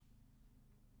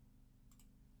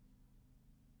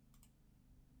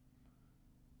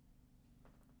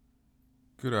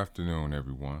Good afternoon,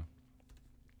 everyone.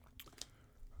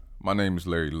 My name is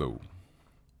Larry Lowe.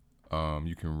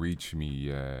 You can reach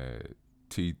me at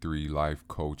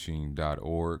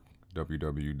t3lifecoaching.org,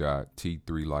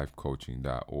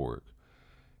 www.t3lifecoaching.org.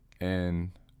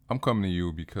 And I'm coming to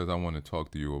you because I want to talk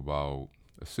to you about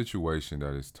a situation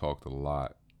that is talked a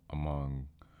lot among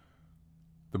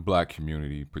the black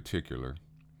community in particular.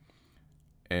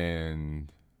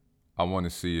 And I want to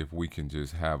see if we can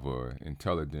just have a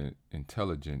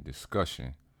intelligent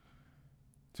discussion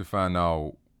to find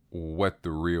out what the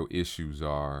real issues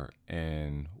are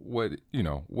and what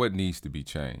needs to be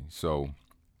changed. So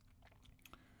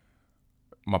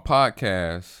my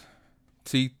podcast,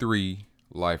 T3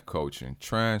 Life Coaching,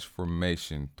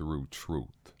 Transformation Through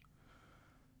Truth,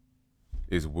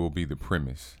 will be the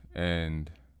premise.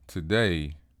 And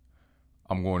today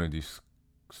I'm going to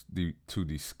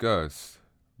discuss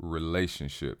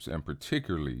relationships, and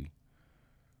particularly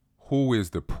who is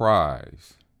the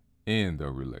prize in the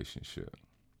relationship.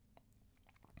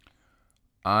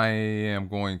 I am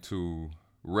going to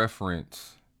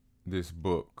reference this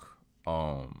book.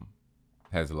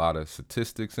 Has a lot of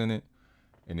statistics in it,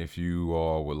 and if you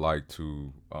all would like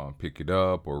to pick it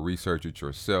up or research it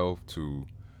yourself to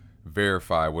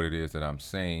verify what it is that I'm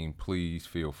saying, please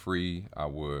feel free. I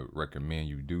would recommend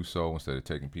you do so instead of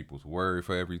taking people's word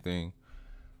for everything.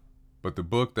 But the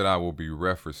book that I will be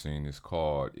referencing is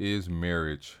called Is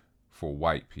Marriage for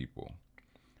White People?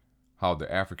 How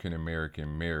the African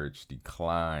American Marriage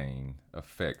Decline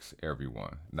Affects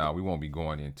Everyone. Now, we won't be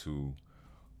going into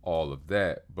all of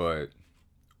that, but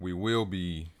we will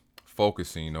be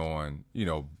focusing on,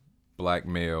 black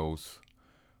males,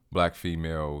 black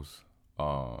females,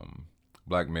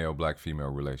 black male, black female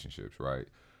relationships, right?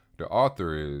 The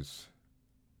author is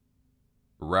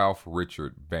Ralph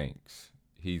Richard Banks.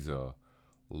 He's a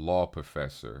law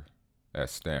professor at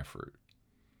Stanford.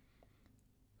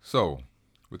 So,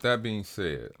 with that being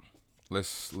said,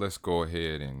 let's go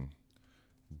ahead and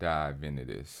dive into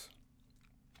this.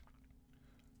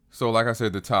 So, like I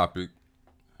said, the topic: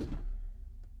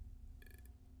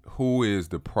 who is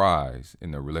the prize in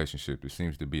the relationship? There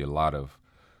seems to be a lot of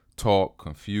talk,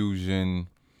 confusion,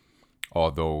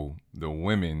 although the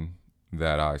women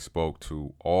that I spoke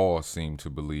to all seem to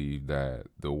believe that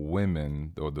the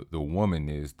women or the woman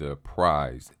is the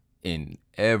prize in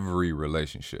every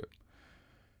relationship.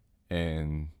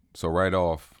 And so right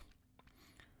off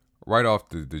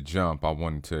the jump, I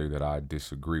want to tell you that I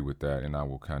disagree with that, and I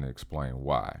will kind of explain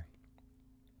why.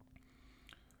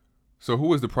 So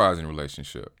who is the prize in a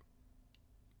relationship?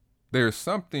 There's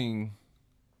something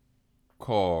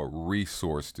called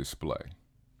resource display,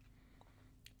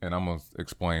 and I'm gonna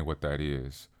explain what that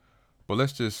is. But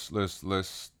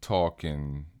let's talk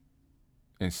and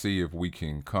see if we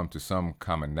can come to some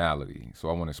commonality. So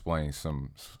I want to explain some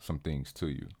things to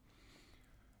you.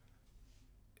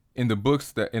 In the book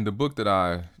that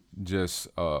I just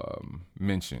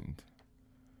mentioned,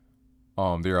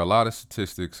 there are a lot of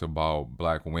statistics about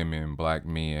black women, black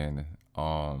men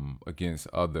against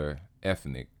other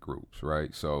ethnic groups,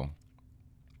 right? So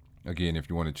again, if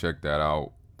you want to check that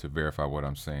out to verify what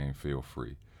I'm saying, feel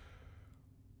free.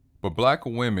 But black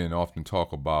women often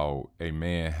talk about a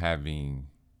man having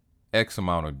X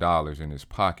amount of dollars in his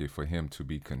pocket for him to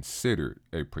be considered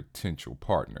a potential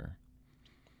partner.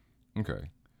 Okay.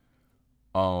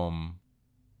 Some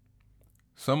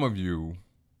of you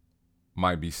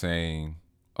might be saying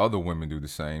other women do the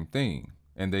same thing,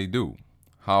 and they do.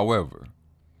 However,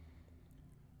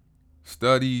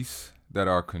 studies that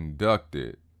are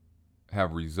conducted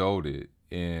have resulted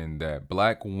in that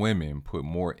black women put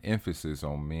more emphasis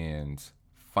on men's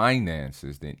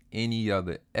finances than any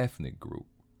other ethnic group.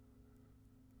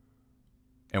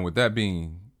 And with that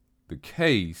being the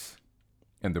case,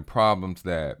 and the problems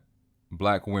that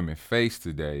black women face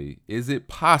today, is it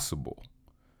possible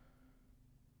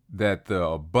that the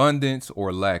abundance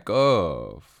or lack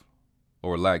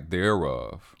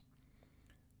thereof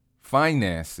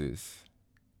finances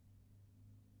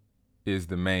is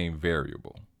the main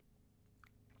variable?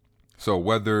 So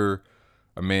whether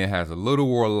a man has a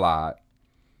little or a lot,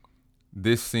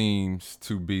 this seems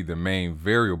to be the main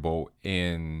variable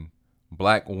in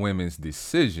black women's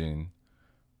decision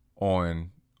on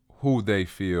who they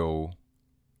feel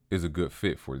is a good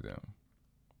fit for them.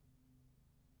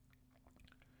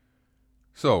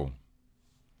 So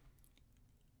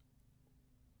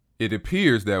it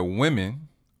appears that women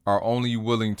are only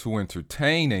willing to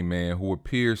entertain a man who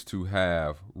appears to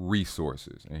have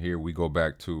resources. And here we go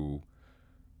back to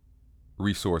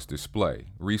resource display.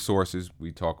 Resources,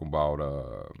 we talk about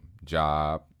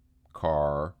job,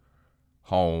 car,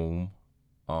 home,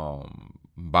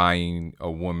 buying a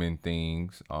woman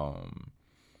things.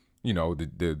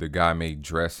 The guy may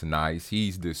dress nice.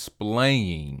 He's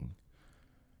displaying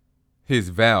his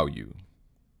value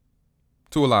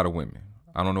to a lot of women.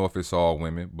 I don't know if it's all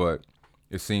women, but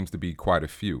it seems to be quite a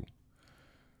few.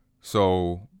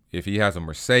 So if he has a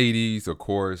Mercedes, of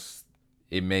course,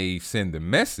 it may send the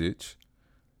message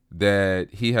that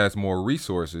he has more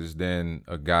resources than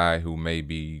a guy who may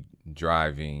be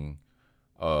driving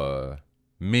a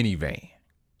minivan,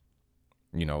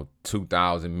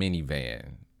 2000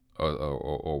 minivan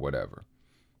or whatever.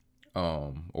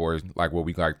 Or like what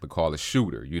we like to call a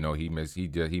shooter. He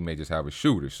may just have a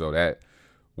shooter. So that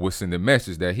would send the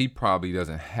message that he probably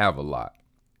doesn't have a lot.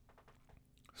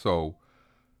 So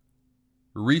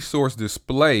resource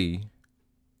display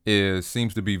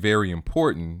seems to be very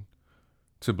important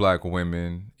to black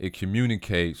women. It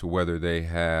communicates whether they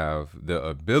have the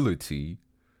ability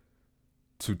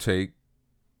to take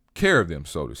care of them,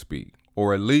 so to speak,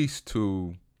 or at least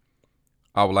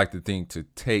I would like to think, to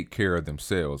take care of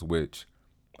themselves, which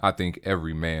I think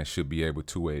every man should be able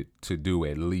to do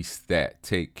at least that,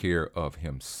 take care of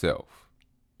himself.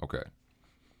 Okay.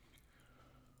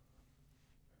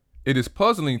 It is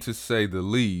puzzling, to say the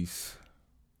least,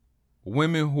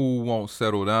 women who won't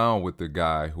settle down with the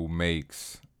guy who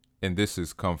makes, and this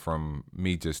has come from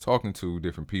me just talking to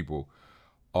different people,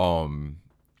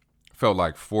 felt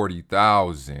like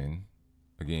 40,000,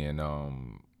 again,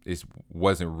 it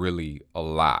wasn't really a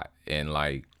lot. And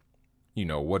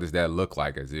what does that look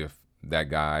like, as if that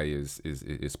guy is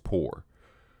poor?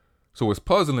 So it's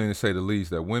puzzling, to say the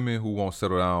least, that women who won't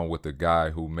settle down with a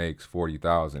guy who makes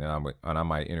 40,000, and I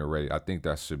might iterate, I think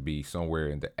that should be somewhere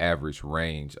in the average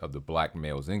range of the black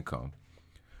male's income.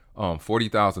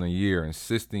 40,000 a year,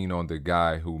 insisting on the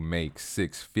guy who makes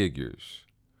six figures.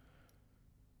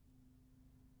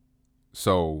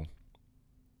 So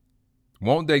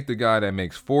won't date the guy that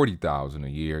makes 40,000 a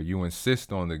year. You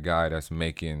insist on the guy that's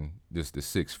making just the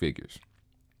six figures.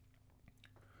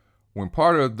 When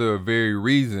part of the very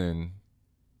reason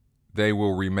they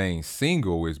will remain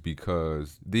single is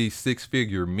because these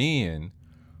six-figure men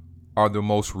are the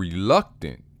most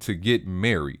reluctant to get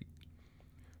married.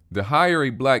 The higher a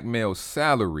black male's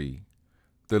salary,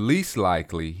 the least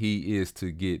likely he is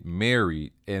to get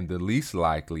married, and the least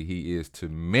likely he is to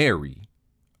marry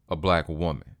a black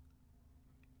woman.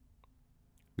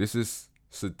 This is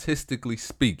statistically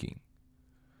speaking.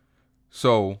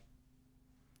 So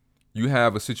you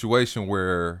have a situation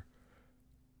where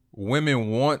women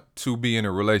want to be in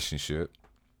a relationship,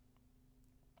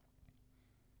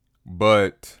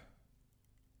 but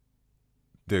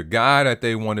the guy that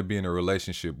they want to be in a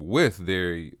relationship with,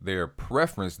 their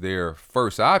preference, their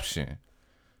first option,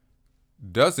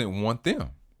 doesn't want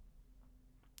them.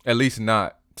 At least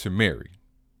not to marry.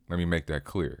 Let me make that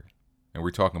clear. And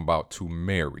we're talking about to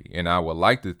marry. And I would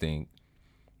like to think,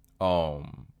 or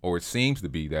it seems to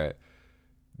be, that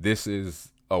this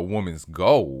is a woman's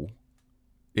goal,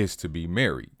 is to be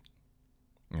married.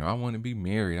 I want to be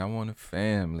married. I want a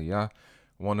family. I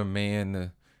want a man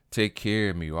to take care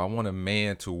of me, or I want a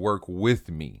man to work with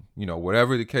me.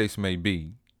 Whatever the case may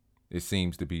be, it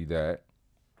seems to be that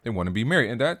they want to be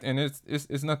married, and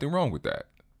it's nothing wrong with that.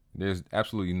 There's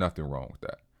absolutely nothing wrong with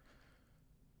that.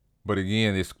 But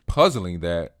again, it's puzzling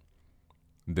that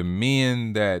the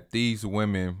men that these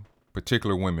women,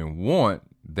 particular women, want,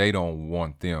 they don't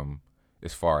want them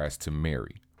as far as to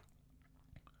marry.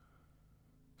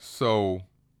 So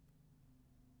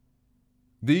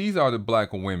these are the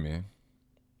black women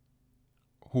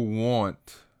who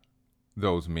want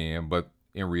those men, but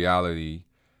in reality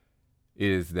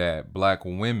is that black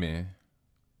women,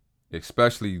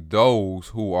 especially those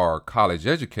who are college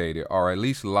educated, are the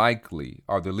least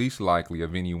likely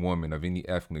of any woman of any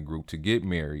ethnic group to get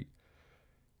married.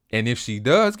 And if she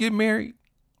does get married,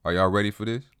 are y'all ready for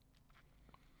this?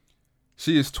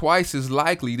 She is twice as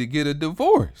likely to get a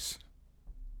divorce.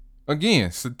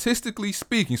 Again, statistically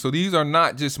speaking, so these are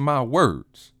not just my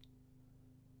words.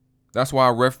 That's why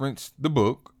I referenced the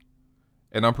book,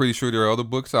 and I'm pretty sure there are other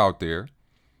books out there.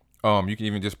 You can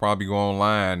even just probably go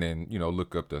online and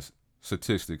look up the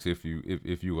statistics if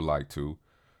you would like to.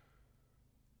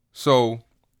 So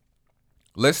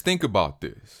let's think about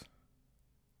this.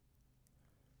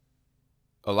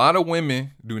 A lot of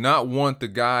women do not want the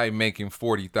guy making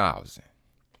 40,000,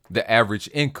 the average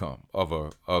income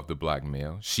of the black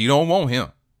male. She don't want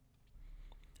him.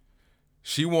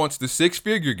 She wants the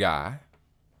six-figure guy,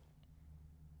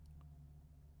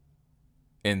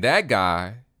 and that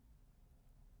guy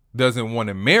doesn't want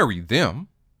to marry them.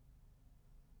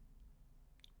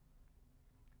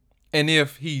 And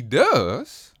if he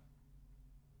does,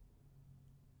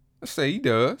 Let's say he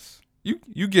does.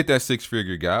 You get that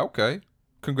 6-figure guy, okay.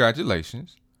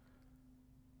 Congratulations.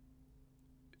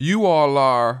 You all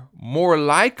are more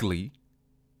likely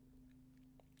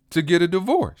to get a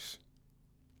divorce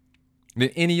than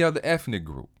any other ethnic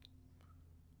group.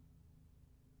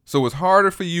 So it's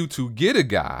harder for you to get a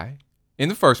guy in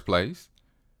the first place,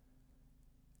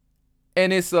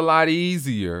 and it's a lot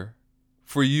easier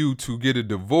for you to get a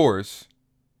divorce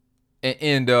and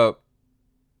end up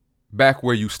back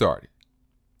where you started.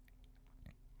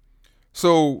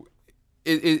 So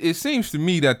it seems to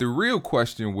me that the real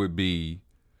question would be,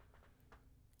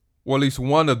 well, at least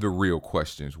one of the real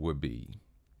questions would be,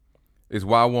 is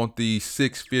why won't these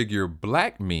 6-figure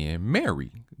black men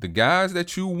marry? The guys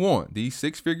that you want, these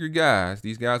 6-figure guys,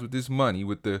 these guys with this money,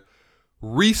 with the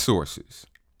resources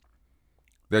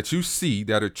that you see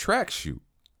that attracts you,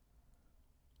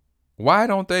 why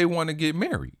don't they want to get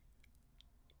married?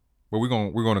 Well,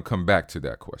 we're gonna come back to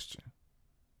that question.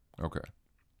 Okay.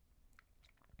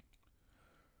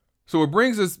 So it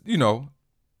brings us,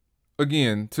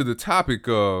 again, to the topic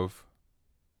of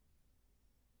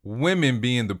women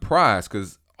being the prize,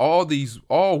 because all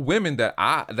women that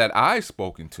I've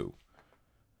spoken to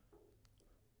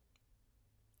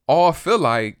all feel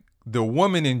like the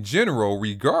woman in general,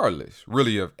 regardless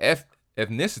really of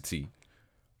ethnicity,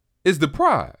 is the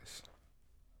prize.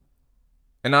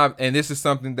 And this is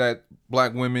something that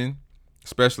black women,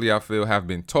 especially, I feel, have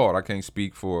been taught. I can't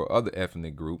speak for other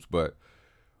ethnic groups, but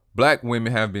black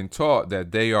women have been taught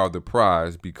that they are the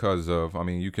prize because of,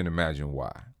 you can imagine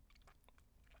why.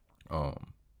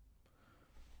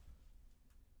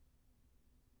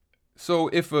 So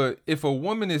if a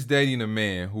woman is dating a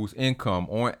man whose income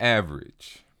on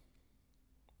average,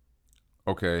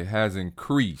 has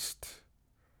increased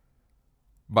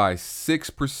by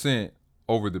 6%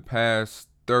 over the past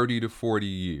 30 to 40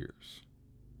 years,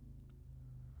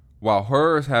 while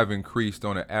hers have increased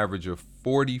on an average of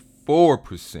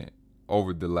 44%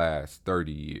 over the last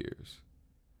 30 years,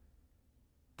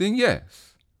 then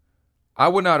yes, I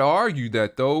would not argue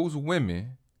that those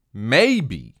women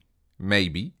maybe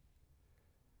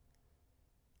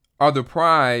are the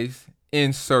prize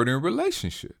in certain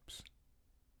relationships.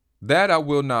 That I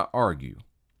will not argue.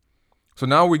 So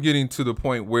now we're getting to the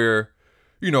point where,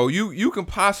 you can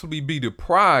possibly be the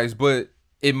prize, but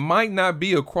it might not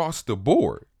be across the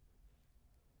board.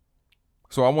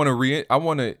 So I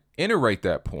want to iterate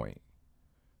that point,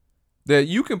 that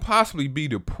you can possibly be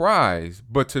the prize,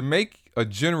 but to make a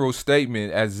general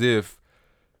statement as if,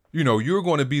 you're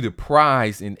going to be the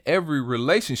prize in every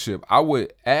relationship, I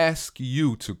would ask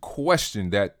you to question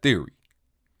that theory,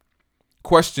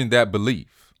 question that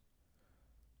belief.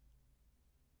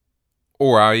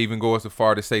 Or I even go as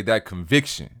far to say that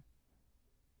conviction,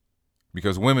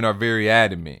 because women are very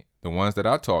adamant. The ones that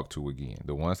I talk to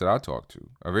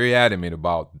are very adamant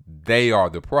about they are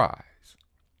the prize.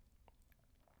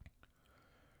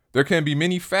 There can be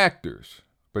many factors,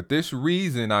 but this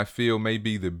reason I feel may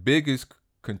be the biggest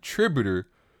contributor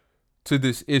to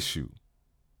this issue.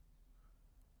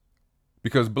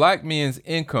 Because black men's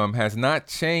income has not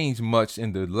changed much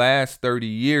in the last 30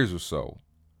 years or so.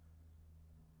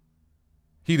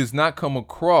 He does not come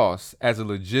across as a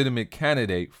legitimate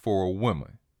candidate for a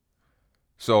woman.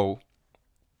 So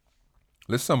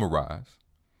let's summarize.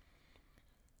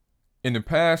 In the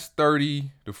past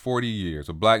 30 to 40 years,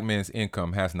 a black man's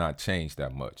income has not changed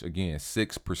that much. Again,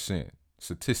 6%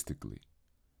 statistically.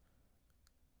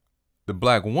 The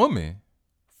black woman,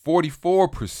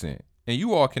 44%. And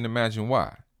you all can imagine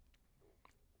why.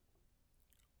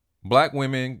 Black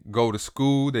women go to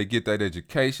school, they get that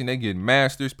education, they get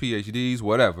masters, PhDs,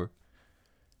 whatever,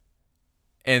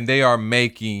 and they are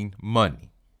making money.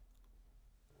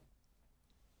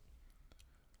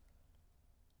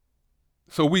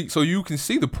 So you can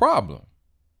see the problem.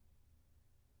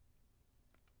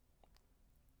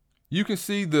 You can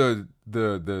see the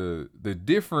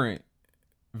different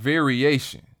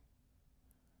variation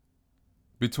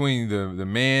between the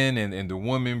man and the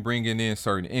woman bringing in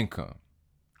certain income.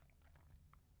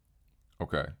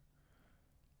 Okay.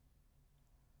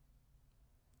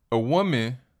 A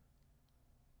woman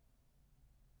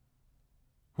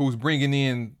who's bringing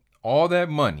in all that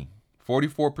money,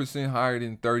 44% higher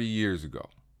than 30 years ago.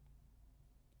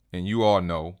 And you all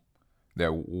know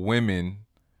that women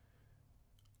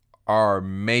are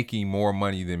making more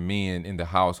money than men in the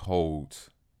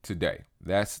households today.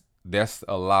 That's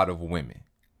a lot of women.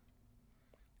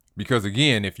 Because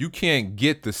again, if you can't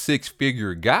get the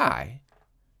 6-figure guy,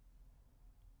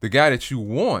 the guy that you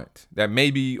want, that may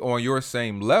be on your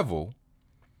same level,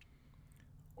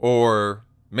 or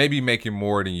maybe making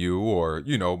more than you, or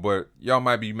but y'all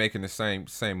might be making the same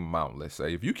amount. Let's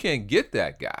say if you can't get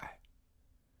that guy,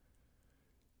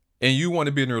 and you want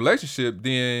to be in a relationship,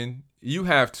 then you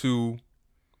have to,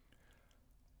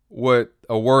 what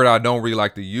a word I don't really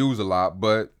like to use a lot,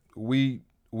 but we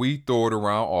throw it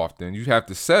around often. You have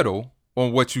to settle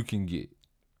on what you can get.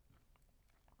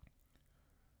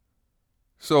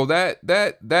 So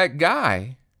that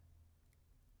guy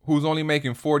who's only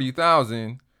making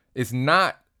 40,000 is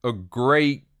not a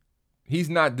great. He's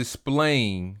not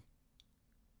displaying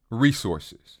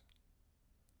resources.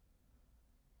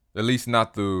 At least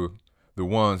not the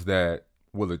ones that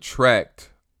will attract.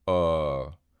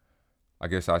 I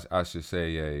guess I should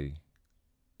say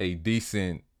a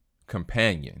decent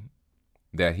companion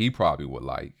that he probably would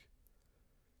like.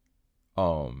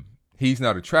 He's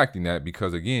not attracting that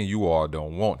because, again, you all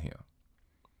don't want him.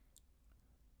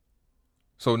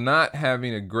 So not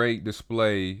having a great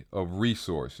display of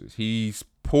resources. He's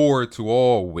poor to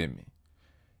all women.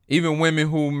 Even women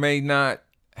who may not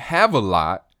have a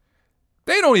lot,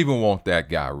 they don't even want that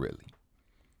guy really.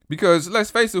 Because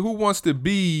let's face it, who wants to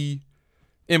be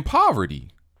in poverty?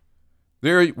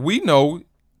 We know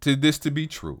this to be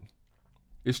true.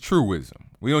 It's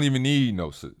truism. We don't even need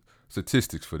no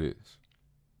statistics for this.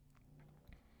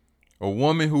 A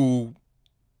woman who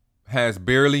has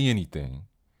barely anything,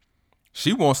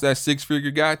 she wants that 6-figure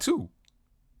guy too.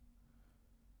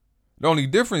 The only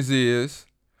difference is,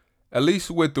 at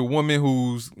least with the woman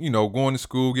who's, going to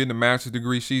school, getting a master's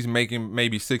degree, she's making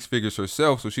maybe 6 figures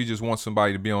herself, so she just wants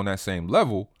somebody to be on that same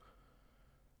level.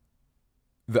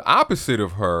 The opposite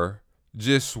of her,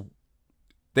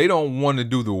 they don't want to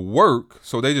do the work,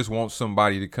 so they just want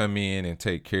somebody to come in and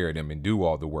take care of them and do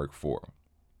all the work for them.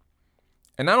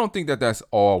 And I don't think that that's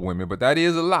all women, but that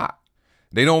is a lot.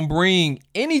 They don't bring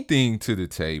anything to the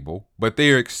table, but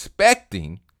they're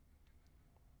expecting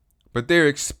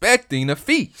a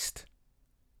feast.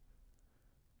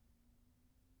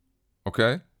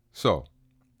 Okay? So,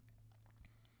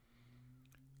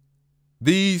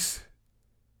 these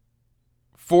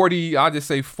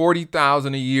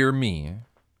 40,000 a year men,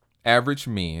 average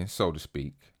men, so to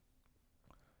speak,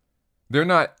 they're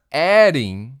not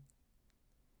adding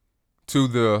to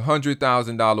the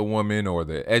 $100,000 woman or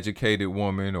the educated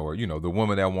woman or, the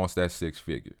woman that wants that 6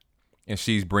 figure. And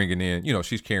she's bringing in,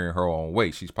 she's carrying her own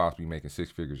weight. She's possibly making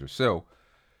 6 figures herself.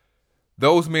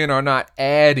 Those men are not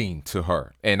adding to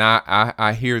her. And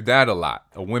I hear that a lot.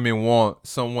 Women want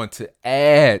someone to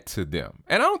add to them.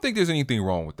 And I don't think there's anything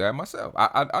wrong with that myself.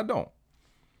 I don't.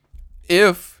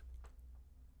 If,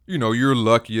 you're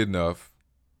lucky enough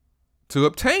to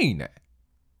obtain that.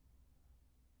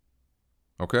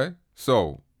 Okay?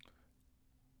 So,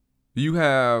 you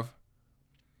have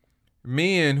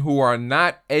men who are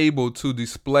not able to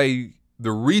display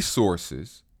the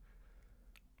resources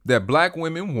that black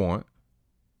women want.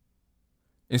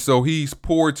 And so he's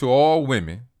poor to all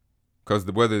women, because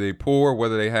whether they poor,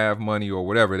 whether they have money or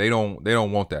whatever, they don't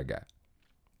want that guy.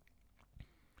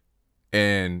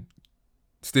 And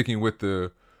sticking with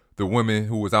the woman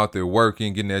who was out there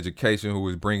working, getting education, who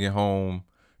was bringing home,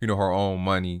 her own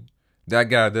money, that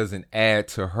guy doesn't add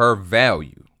to her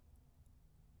value.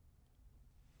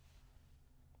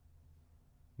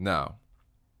 Now,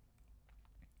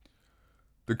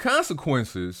 the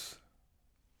consequences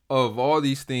of all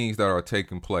these things that are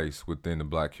taking place within the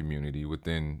black community,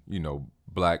 within,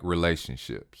 black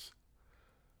relationships,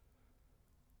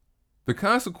 the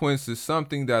consequence is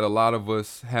something that a lot of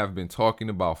us have been talking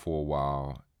about for a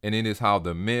while, and it is how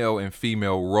the male and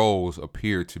female roles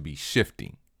appear to be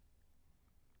shifting.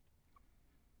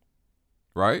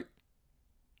 Right?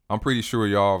 I'm pretty sure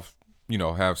y'all,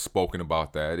 have spoken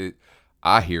about that.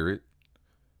 I hear it.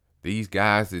 These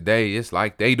guys today, it's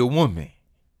like they the woman.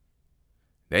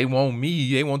 They want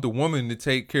me. They want the woman to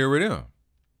take care of them.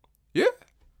 Yeah.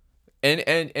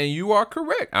 And you are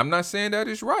correct. I'm not saying that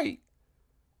is right.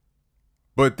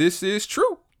 But this is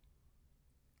true.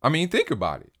 I mean, think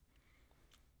about it.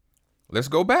 Let's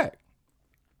go back.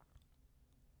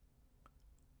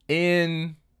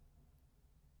 In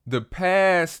the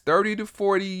past 30 to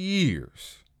 40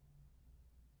 years,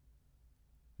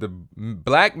 the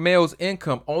black male's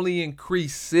income only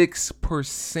increased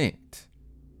 6%.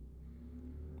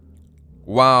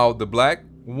 While the black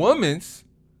woman's,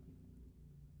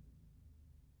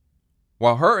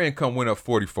 her income went up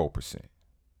 44%.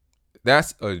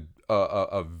 That's a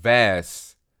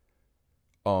vast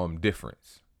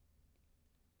difference.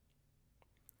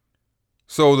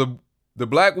 So the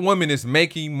black woman is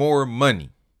making more money.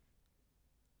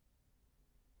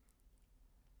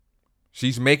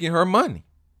 She's making her money.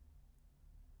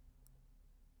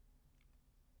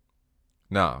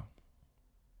 Now,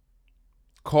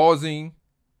 causing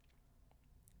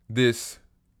this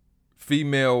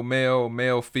female, male,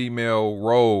 male, female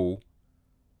role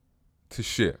to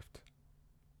shift.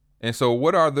 And so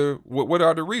what are the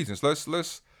reasons?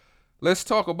 Let's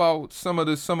talk about some of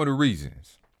the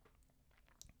reasons.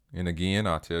 And again,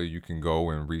 I'll tell you can go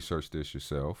and research this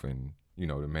yourself, and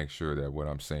to make sure that what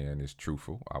I'm saying is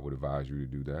truthful. I would advise you to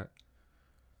do that.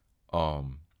 But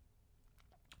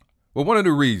one of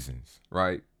the reasons,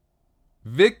 right?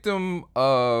 Victim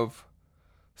of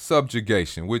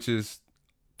subjugation, which is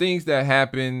things that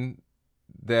happen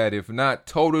that, if not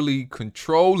totally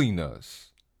controlling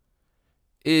us,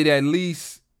 it at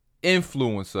least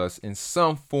influence us in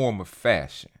some form of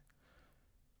fashion.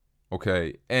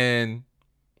 Okay, and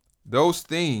those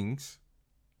things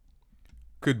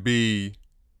could be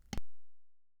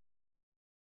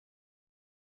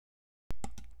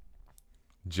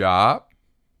job,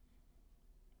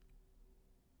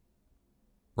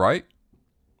 right?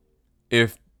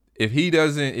 If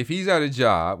he's at a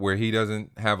job where he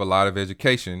doesn't have a lot of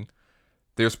education,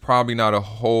 there's probably not a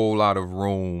whole lot of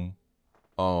room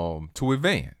to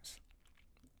advance.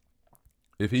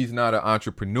 If he's not an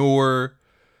entrepreneur,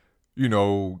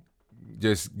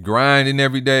 just grinding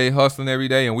every day, hustling every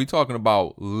day, and we talking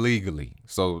about legally.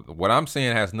 So what I'm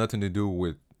saying has nothing to do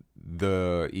with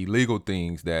the illegal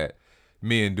things that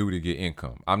men do to get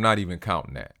income. I'm not even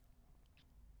counting that.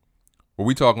 But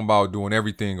we talking about doing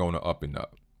everything on the up and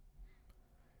up.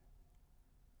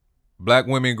 Black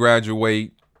women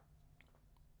graduate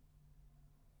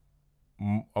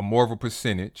more of a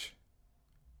percentage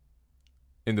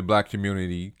in the black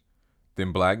community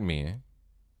than black men,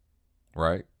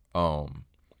 right?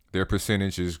 Their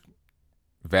percentage is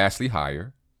vastly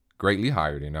higher, greatly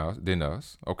higher than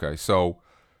us. Okay, so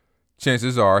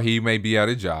chances are he may be at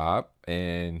a job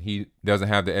and he doesn't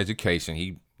have the education.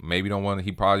 He probably don't want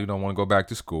to go back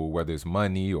to school, whether it's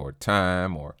money or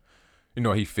time, or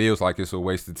he feels like it's a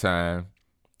waste of time.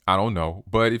 I don't know.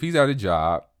 But if he's at a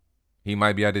job, he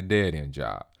might be at a dead end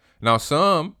job. Now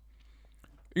some,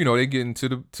 they get into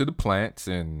the plants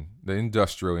and the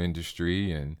industrial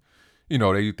industry, and they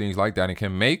do things like that and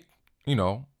can make,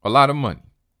 a lot of money.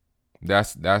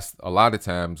 That's a lot of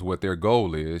times what their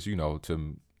goal is,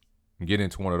 to get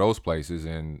into one of those places,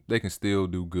 and they can still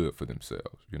do good for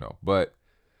themselves, But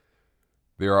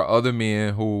there are other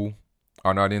men who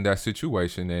are not in that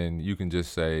situation, and you can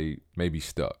just say maybe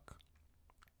stuck.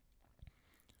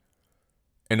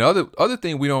 And the other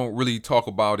thing we don't really talk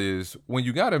about is when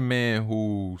you got a man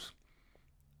who's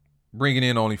bringing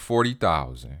in only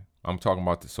 $40,000. I'm talking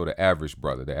about the average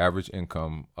brother, the average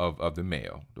income of the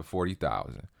male, the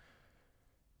 $40,000.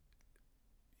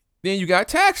 Then you got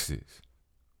taxes.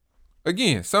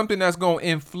 Again, something that's going to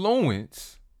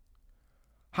influence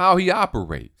how he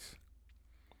operates.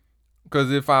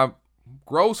 Because if I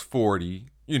gross 40,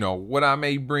 what I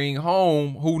may bring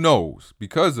home, who knows,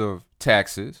 because of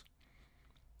taxes.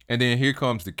 And then here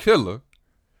comes the killer.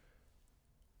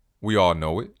 We all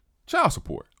know it. Child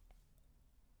support.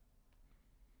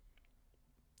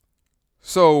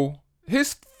 So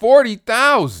his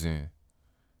 40,000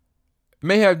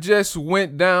 may have just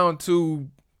went down to,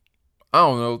 I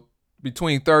don't know,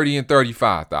 between 30 and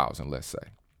 35,000, let's say.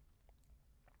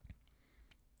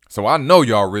 So I know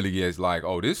y'all really is like,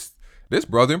 oh, this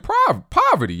brother in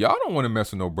poverty. Y'all don't want to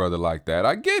mess with no brother like that.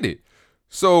 I get it.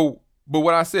 So, but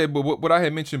what I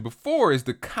had mentioned before is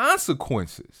the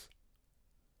consequences.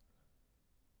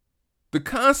 The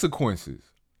consequences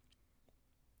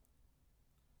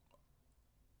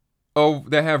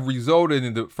that have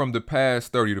resulted from the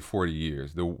past 30 to 40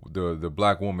 years. The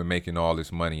black woman making all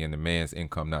this money and the man's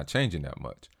income not changing that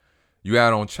much. You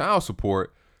add on child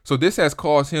support. So this has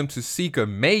caused him to seek a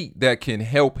mate that can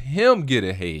help him get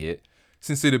ahead,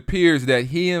 since it appears that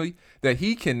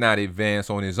he cannot advance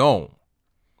on his own.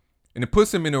 And it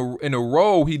puts him in a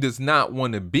role he does not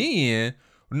want to be in,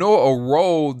 nor a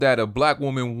role that a black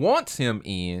woman wants him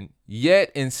in,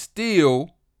 yet and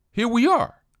still, here we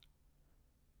are.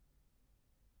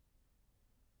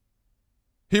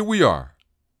 Here we are.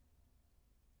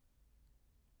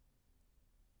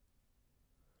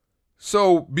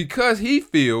 So because he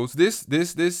feels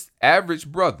this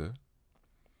average brother,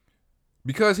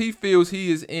 because he feels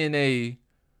he is in a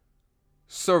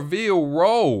servile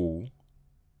role,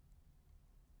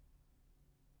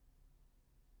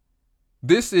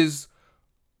 this is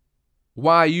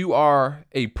why you are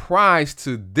a prize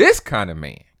to this kind of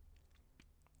man.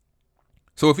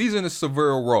 So if he's in a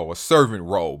servile role, a servant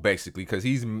role, basically, because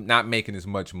he's not making as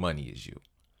much money as you.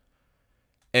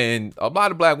 And a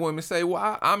lot of black women say,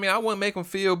 well, I wouldn't make him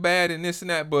feel bad and this and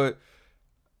that. But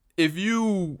if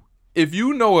you if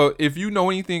you know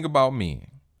anything about men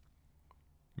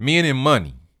and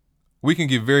money, we can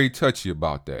get very touchy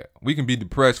about that. We can be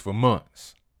depressed for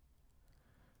months.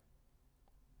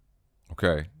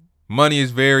 Okay. Money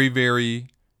is very, very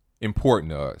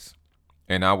important to us.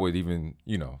 And I would even,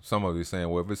 some of you saying,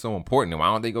 well, if it's so important, then why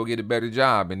don't they go get a better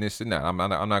job and this and that? I'm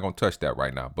not going to touch that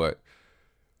right now. But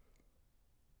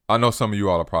I know some of you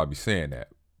all are probably saying that.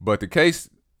 But the case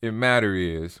in matter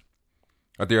is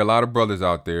that there are a lot of brothers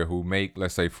out there who make,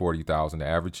 let's say, $40,000, the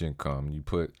average income. You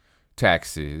put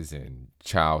taxes and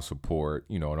child support,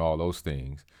 and all those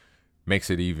things, makes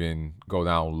it even go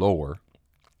down lower.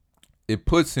 It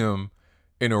puts him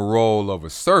in a role of a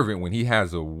servant when he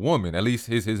has a woman, at least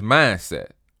his mindset,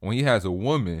 when he has a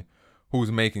woman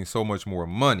who's making so much more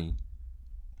money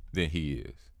than he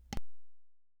is.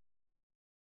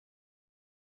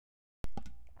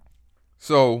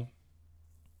 So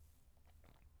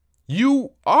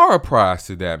you are a prize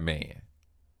to that man,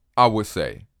 I would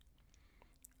say.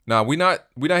 Now we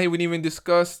haven't even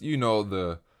discussed,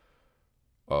 the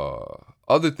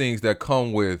other things that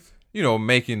come with,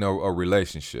 making a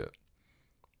relationship.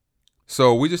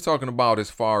 So we're just talking about as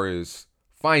far as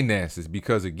finances,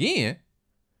 because again,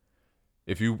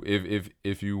 if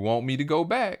you want me to go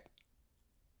back,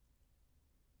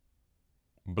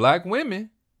 black women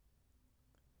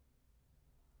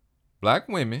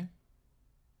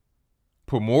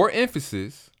put more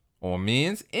emphasis on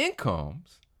men's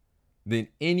incomes than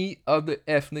any other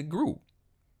ethnic group.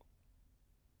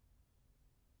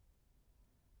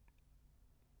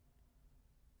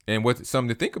 And what's something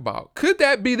to think about? Could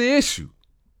that be the issue?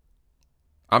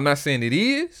 I'm not saying it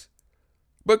is,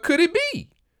 but could it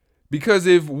be? Because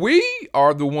if we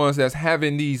are the ones that's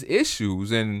having these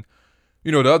issues and,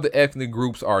 the other ethnic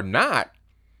groups are not,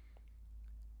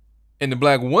 and the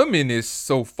black woman is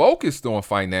so focused on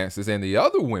finances and the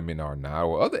other women are not,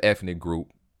 or other ethnic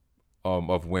group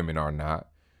of women are not,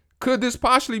 could this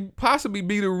possibly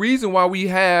be the reason why we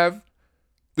have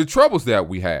the troubles that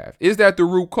we have? Is that the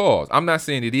root cause? I'm not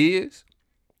saying it is,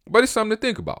 but it's something to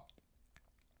think about.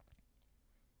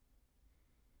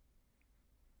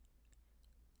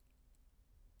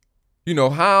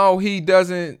 How he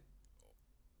doesn't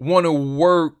want to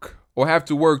work or have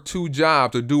to work 2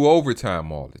 jobs or do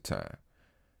overtime all the time.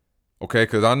 Okay,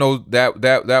 because I know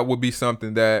that would be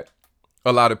something that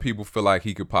a lot of people feel like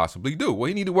he could possibly do. Well,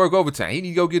 he need to work overtime. He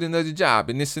need to go get another job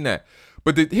and this and that.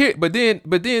 But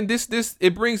then this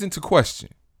it brings into question: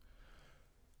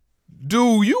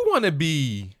 do you want to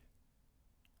be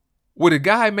with a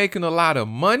guy making a lot of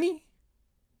money,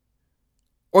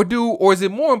 or is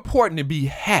it more important to be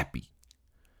happy?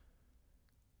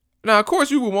 Now, of course,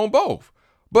 you would want both,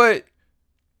 but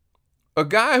a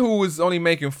guy who is only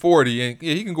making 40 and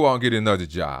he can go out and get another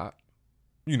job,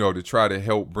 to try to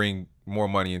help bring more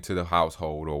money into the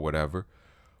household or whatever.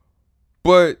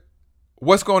 But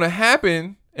what's going to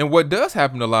happen, and what does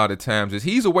happen a lot of times, is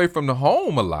he's away from the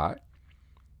home a lot.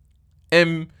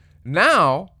 And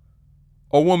now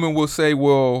a woman will say,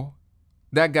 well,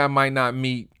 that guy might not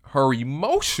meet her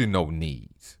emotional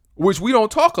needs, which we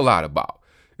don't talk a lot about.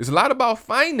 It's a lot about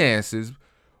finances,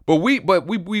 but we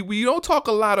don't talk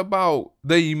a lot about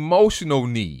the emotional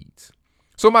needs.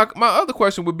 So my other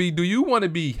question would be, do you want to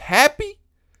be happy?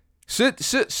 Should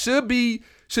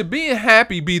being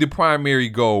happy be the primary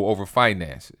goal over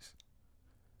finances?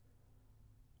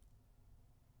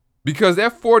 Because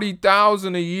that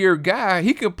 $40,000 a year guy,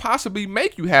 he could possibly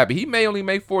make you happy. He may only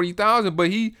make $40,000, but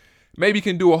he maybe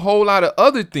can do a whole lot of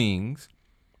other things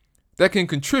that can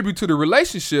contribute to the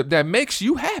relationship that makes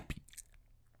you happy.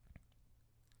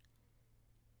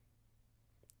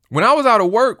 When I was out of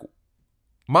work,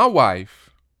 my wife,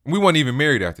 we weren't even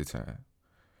married at the time,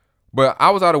 but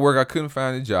I was out of work. I couldn't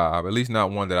find a job, at least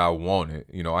not one that I wanted.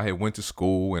 I had went to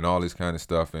school and all this kind of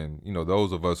stuff. And,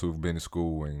 those of us who've been to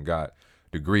school and got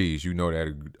degrees,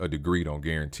 that a degree don't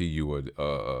guarantee you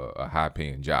a high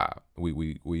paying job.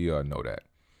 We know that.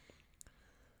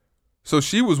 So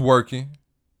she was working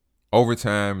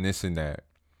overtime and this and that.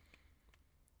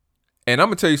 And I'm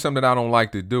going to tell you something that I don't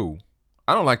like to do.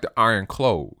 I don't like to iron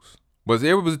clothes. But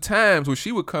there was times where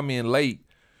she would come in late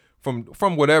from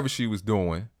whatever she was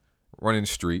doing, running the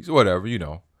streets, whatever,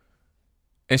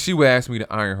 and she would ask me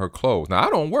to iron her clothes. Now, I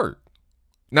don't work.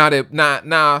 Now,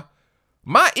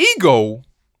 my ego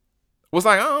was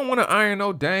like, I don't want to iron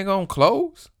no dang on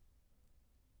clothes.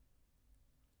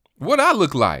 What I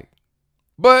look like.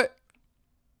 But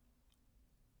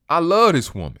I love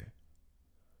this woman.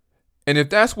 And if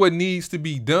that's what needs to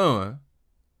be done,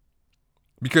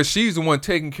 because she's the one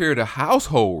taking care of the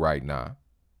household right now,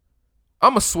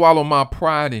 I'm going to swallow my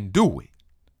pride and do it.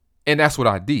 And that's what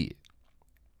I did.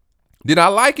 Did I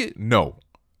like it? No.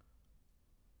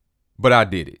 But I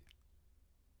did it.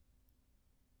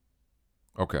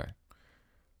 Okay.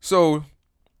 So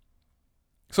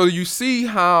you see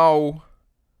how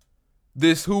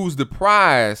this who's the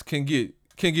prize can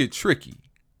get tricky.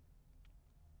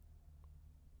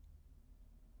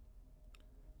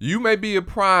 You may be a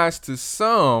prize to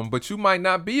some, but you might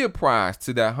not be a prize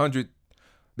to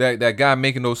that guy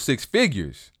making those six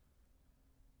figures.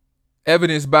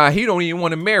 Evidenced by he don't even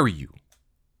want to marry you.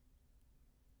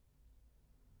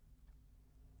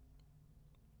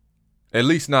 At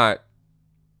least not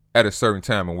at a certain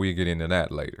time, and we'll get into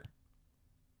that later.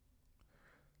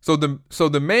 So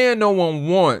the man no one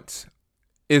wants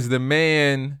is the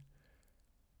man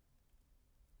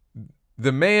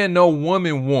no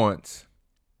woman wants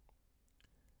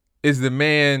is the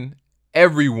man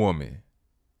every woman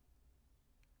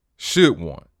should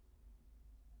want.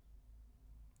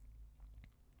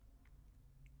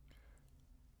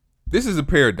 This is a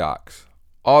paradox.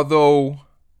 Although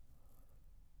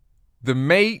the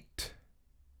mate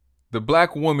the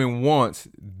black woman wants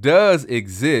does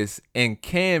exist and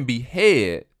can be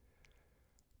had,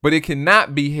 but it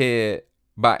cannot be had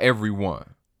by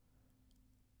everyone.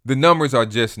 The numbers are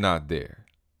just not there.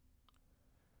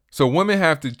 So women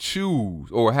have to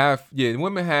choose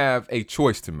women have a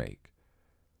choice to make.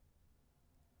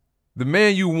 The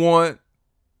man you want,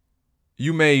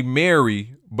 you may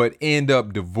marry, but end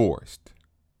up divorced.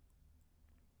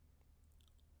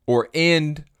 Or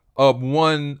end up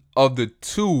one of the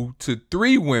 2 to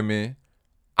 3 women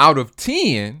out of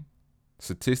 10,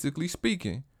 statistically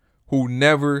speaking, who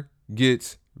never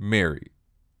gets married.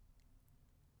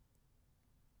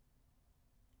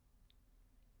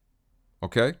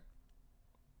 Okay?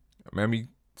 Let me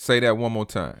say that one more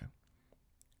time.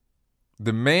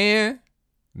 The man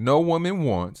no woman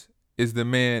wants is the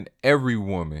man every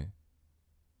woman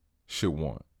should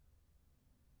want.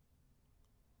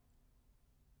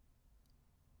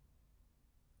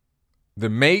 The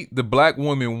mate the black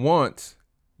woman wants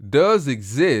does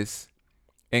exist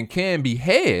and can be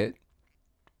had,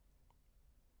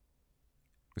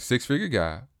 a six-figure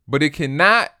guy, but it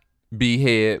cannot be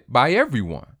had by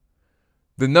everyone.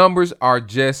 The numbers are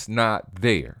just not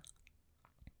there.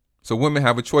 So women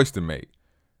have a choice to make.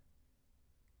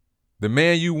 The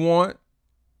man you want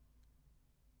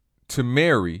to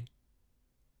marry,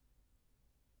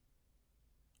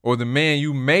 or the man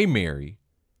you may marry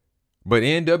but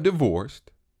end up divorced.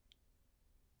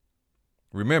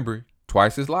 Remember,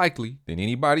 twice as likely than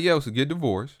anybody else to get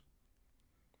divorced.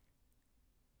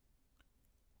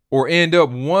 Or end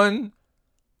up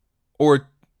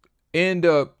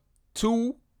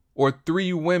 2 or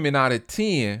 3 women out of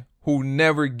 10 who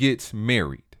never gets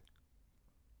married.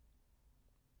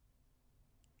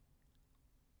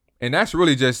 And that's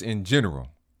really just in general.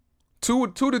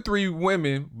 2 to 3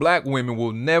 women, black women,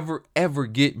 will never, ever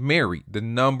get married. The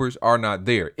numbers are not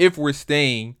there. If we're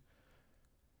staying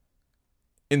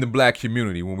in the black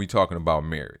community when we're talking about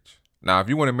marriage. Now, if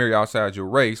you want to marry outside your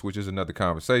race, which is another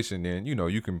conversation, then,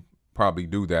 you can probably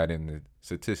do that and the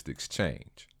statistics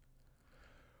change.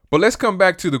 But let's come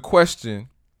back to the question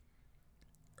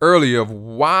earlier of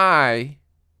why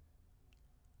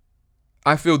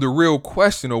I feel the real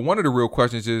question, or one of the real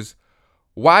questions, is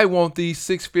why won't these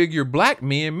six-figure black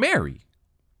men marry?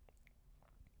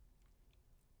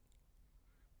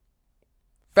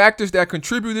 Factors that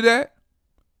contribute to that: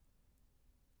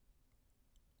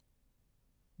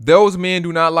 those men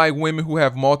do not like women who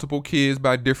have multiple kids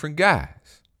by different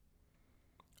guys.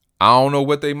 I don't know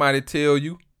what they might tell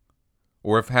you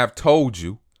or if have told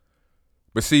you.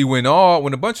 But see, when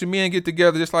a bunch of men get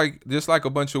together, just like a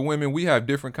bunch of women, we have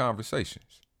different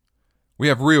conversations. We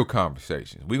have real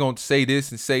conversations. We're going to say this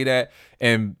and say that.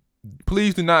 And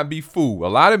please do not be fooled. A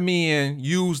lot of men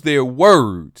use their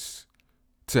words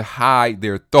to hide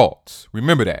their thoughts.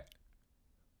 Remember that.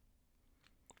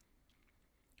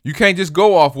 You can't just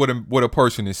go off what a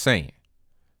person is saying.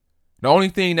 The only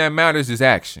thing that matters is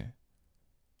action.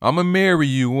 I'm going to marry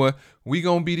you. We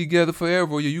going to be together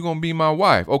forever. You're going to be my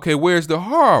wife. Okay, where's the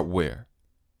hardware?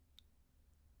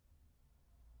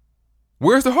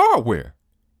 Where's the hardware?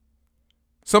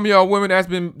 Some of y'all women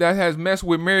that has messed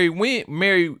with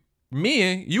married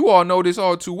men, you all know this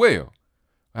all too well.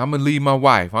 I'm going to leave my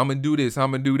wife. I'm going to do this.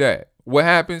 I'm going to do that. What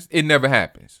happens? It never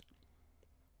happens.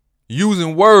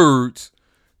 Using words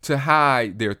to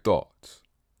hide their thoughts.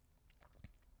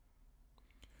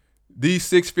 These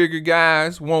six-figure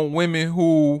guys want women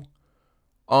who,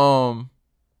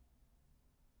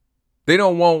 they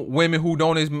don't want women who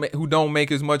don't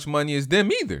make as much money as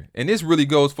them either. And this really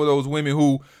goes for those women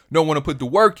who don't want to put the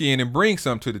work in and bring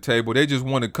something to the table. They just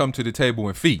want to come to the table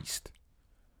and feast.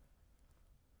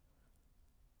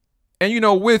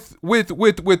 And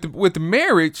with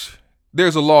marriage,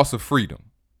 there's a loss of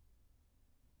freedom.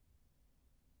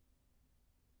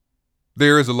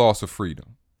 There is a loss of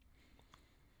freedom.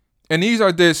 And these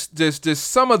are just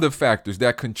some of the factors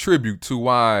that contribute to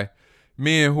why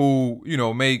men who,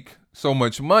 make so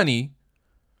much money,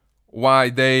 why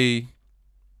they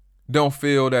don't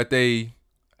feel that they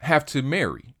have to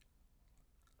marry.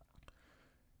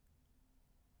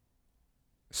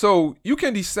 So you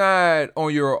can decide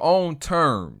on your own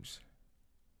terms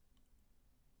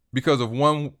because of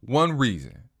one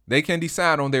reason. They can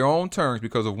decide on their own terms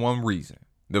because of one reason.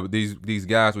 These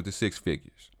guys with the six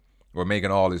figures or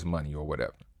making all this money or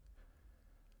whatever.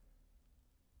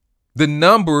 The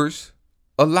numbers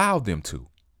allow them to.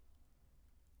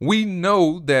 We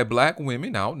know that black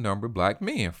women outnumber black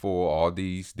men for all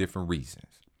these different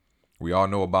reasons. We all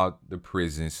know about the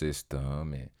prison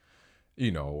system and,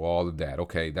 all of that.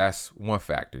 Okay, that's one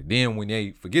factor. Then when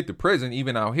they forget the prison,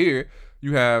 even out here,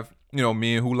 you have,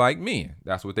 men who like men.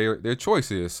 That's what their choice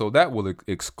is. So that will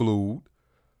exclude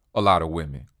a lot of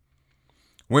women.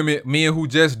 Men who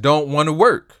just don't want to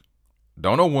work.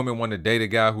 Don't no woman want to date a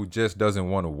guy who just doesn't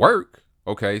want to work.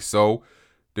 Okay, so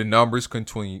the numbers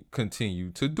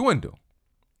continue to dwindle.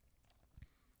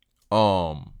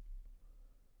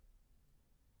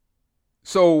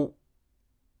 So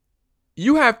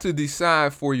you have to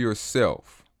decide for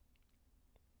yourself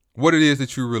what it is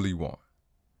that you really want.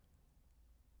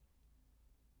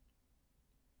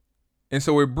 And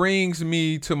so it brings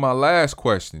me to my last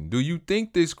question. Do you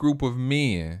think this group of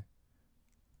men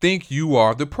think you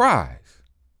are the prize?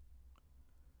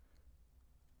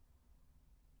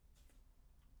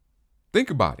 Think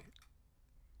about it.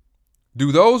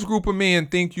 Do those group of men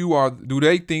think do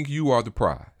they think you are the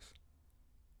prize?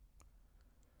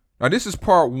 Now, this is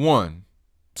part 1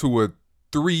 to a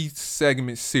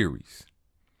 3-segment series.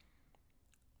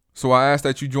 So I ask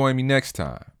that you join me next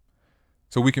time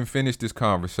so we can finish this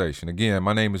conversation. Again,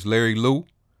 my name is Larry Lou.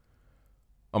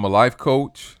 I'm a life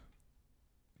coach,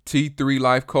 T3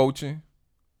 Life Coaching.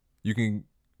 You can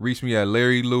reach me at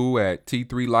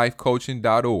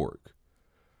larrylou@t3lifecoaching.org.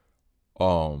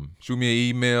 Shoot me an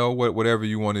email, whatever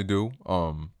you want to do.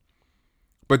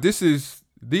 But these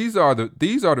are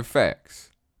the facts.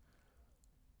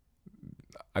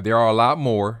 There are a lot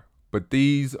more, but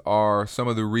these are some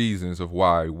of the reasons of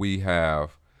why we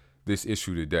have this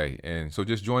issue today. And so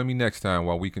just join me next time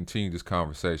while we continue this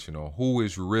conversation on who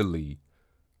is really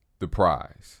the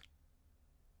prize.